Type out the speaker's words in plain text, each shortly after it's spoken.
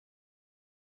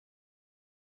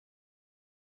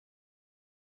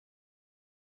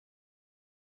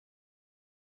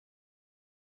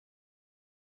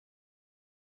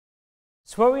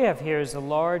So what we have here is a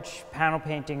large panel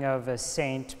painting of a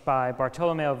saint by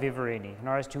Bartolomeo Vivarini, an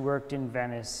artist who worked in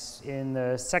Venice in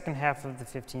the second half of the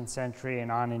 15th century and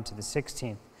on into the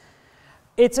 16th.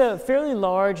 It's a fairly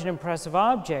large and impressive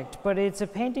object, but it's a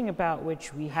painting about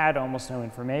which we had almost no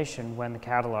information when the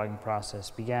cataloging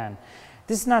process began.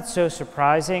 This is not so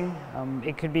surprising.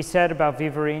 It could be said about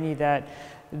Vivarini that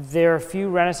there are few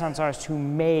Renaissance artists who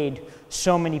made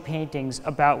so many paintings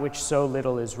about which so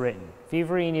little is written.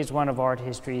 Vivarini is one of art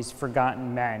history's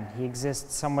forgotten men. He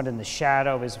exists somewhat in the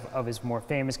shadow of his more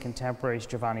famous contemporaries,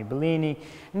 Giovanni Bellini,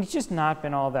 and he's just not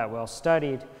been all that well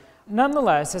studied.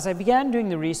 Nonetheless, as I began doing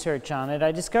the research on it,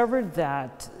 I discovered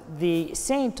that the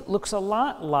saint looks a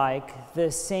lot like the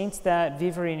saints that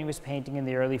Vivarini was painting in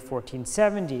the early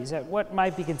 1470s, at what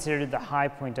might be considered the high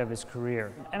point of his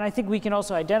career. And I think we can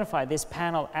also identify this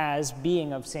panel as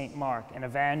being of St. Mark, an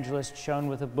evangelist shown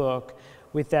with a book,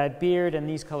 with that beard and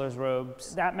these colors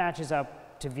robes. That matches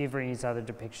up to Vivarini's other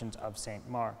depictions of St.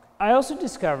 Mark. I also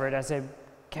discovered, as I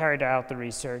carried out the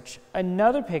research,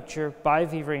 another picture by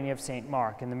Vivarini of St.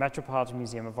 Mark in the Metropolitan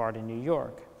Museum of Art in New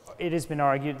York. It has been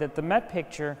argued that the Met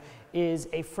picture is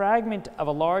a fragment of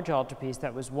a large altarpiece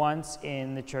that was once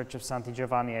in the Church of Santi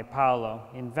Giovanni e Paolo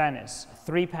in Venice.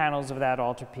 3 panels of that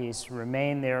altarpiece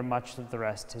remain there. Much of the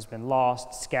rest has been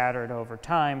lost, scattered over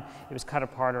time. It was cut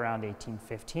apart around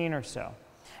 1815 or so.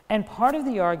 And part of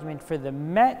the argument for the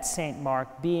Met St.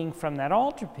 Mark being from that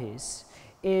altarpiece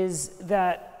is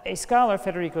that a scholar,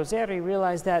 Federico Zeri,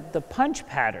 realized that the punch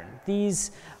pattern,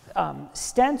 these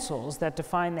stencils that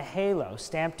define the halo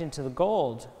stamped into the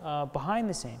gold behind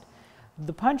the saint,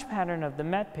 the punch pattern of the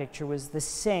Met picture was the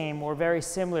same or very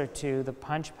similar to the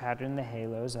punch pattern, the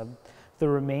halos of the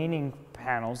remaining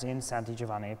panels in Santi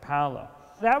Giovanni e Paolo.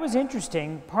 That was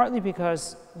interesting, partly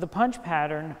because the punch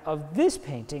pattern of this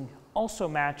painting also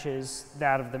matches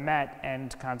that of the Met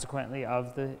and consequently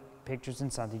of the pictures in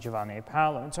Santi Giovanni e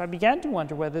Paolo. And so I began to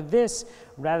wonder whether this,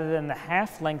 rather than the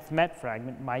half-length Met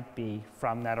fragment, might be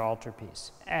from that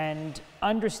altarpiece. And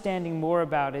understanding more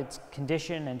about its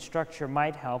condition and structure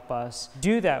might help us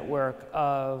do that work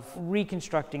of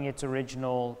reconstructing its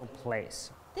original place.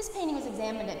 This painting was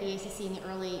examined at BACC in the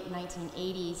early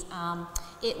 1980s.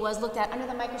 It was looked at under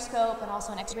the microscope and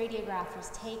also an X radiograph was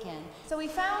taken. So we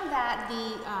found that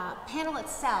the panel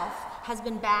itself has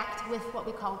been backed with what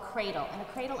we call a cradle. And a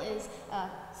cradle is a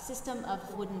system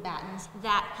of wooden battens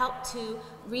that help to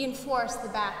reinforce the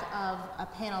back of a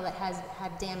panel that has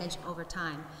had damage over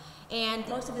time. And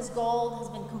most of this gold has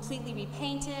been completely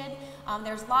repainted.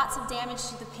 There's lots of damage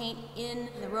to the paint in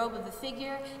the robe of the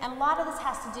figure, and a lot of this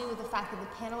has to do with the fact that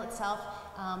the panel itself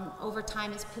over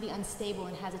time is pretty unstable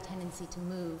and has a tendency to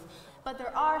move. But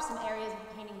there are some areas of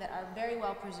the painting that are very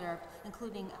well preserved,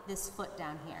 including this foot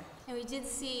down here. And we did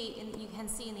see, you can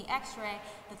see in the x-ray,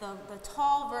 that the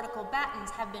tall vertical battens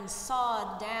have been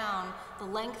sawed down, the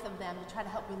length of them, to try to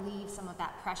help relieve some of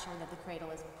that pressure that the cradle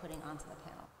is putting onto the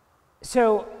panel.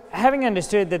 So, having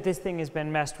understood that this thing has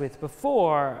been messed with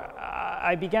before,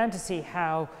 I began to see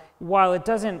how, while it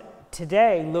doesn't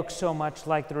today look so much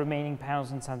like the remaining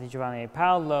panels in Santi Giovanni e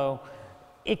Paolo,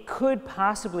 it could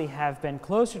possibly have been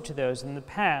closer to those in the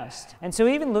past. And so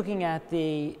even looking at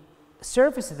the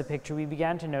surface of the picture, we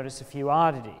began to notice a few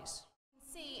oddities. You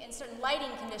can see in certain lighting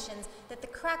conditions that the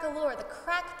craquelure, the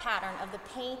crack pattern of the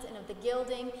paint and of the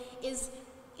gilding is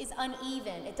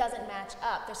uneven. It doesn't match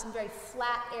up. There's some very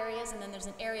flat areas, and then there's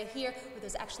an area here where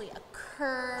there's actually a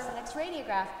curve. The next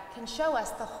radiograph can show us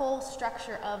the whole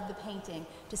structure of the painting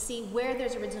to see where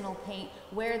there's original paint,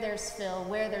 where there's fill,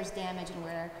 where there's damage, and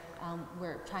where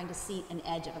we're trying to see an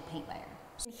edge of a paint layer.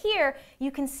 Here, you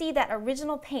can see that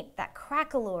original paint, that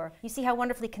craquelure. You see how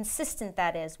wonderfully consistent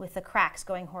that is with the cracks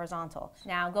going horizontal.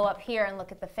 Now go up here and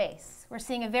look at the face. We're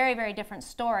seeing a very, very different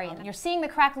story. You're seeing the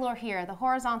craquelure here, the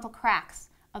horizontal cracks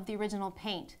of the original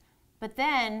paint. But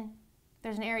then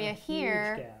there's an area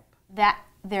here that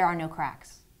there are no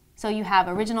cracks. So you have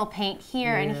original paint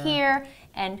here and here,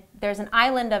 and there's an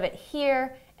island of it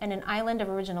here, and an island of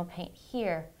original paint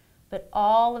here. But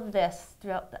all of this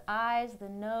throughout the eyes, the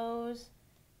nose,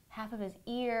 half of his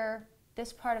ear,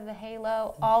 this part of the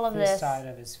halo, all of this side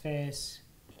of his face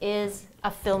is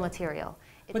a fill material.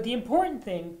 But the important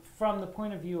thing from the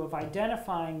point of view of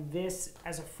identifying this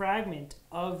as a fragment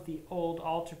of the old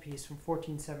altarpiece from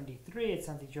 1473 at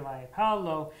Santi Giovanni e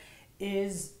Paolo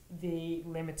is the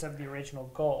limits of the original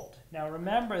gold. Now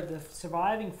remember, the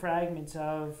surviving fragments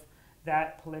of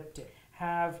that polyptych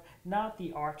have not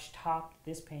the arched top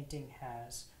this painting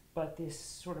has, but this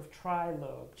sort of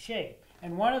tri-lobed shape.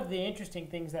 And one of the interesting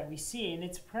things that we see, and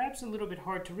it's perhaps a little bit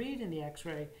hard to read in the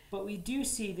X-ray, but we do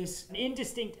see this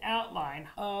indistinct outline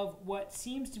of what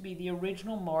seems to be the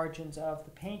original margins of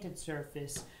the painted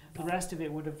surface. The rest of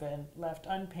it would have been left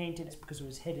unpainted because it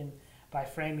was hidden by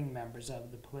framing members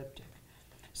of the polyptych.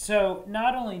 So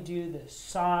not only do the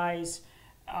size,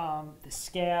 the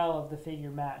scale of the figure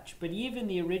match, but even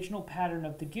the original pattern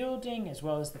of the gilding, as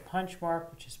well as the punch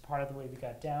mark, which is part of the way we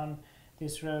got down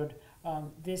this road,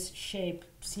 this shape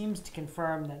seems to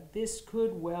confirm that this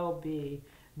could well be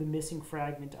the missing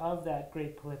fragment of that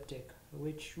great polyptych,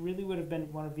 which really would have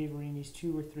been one of Vivarini's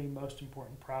 2 or 3 most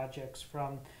important projects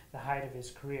from the height of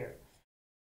his career.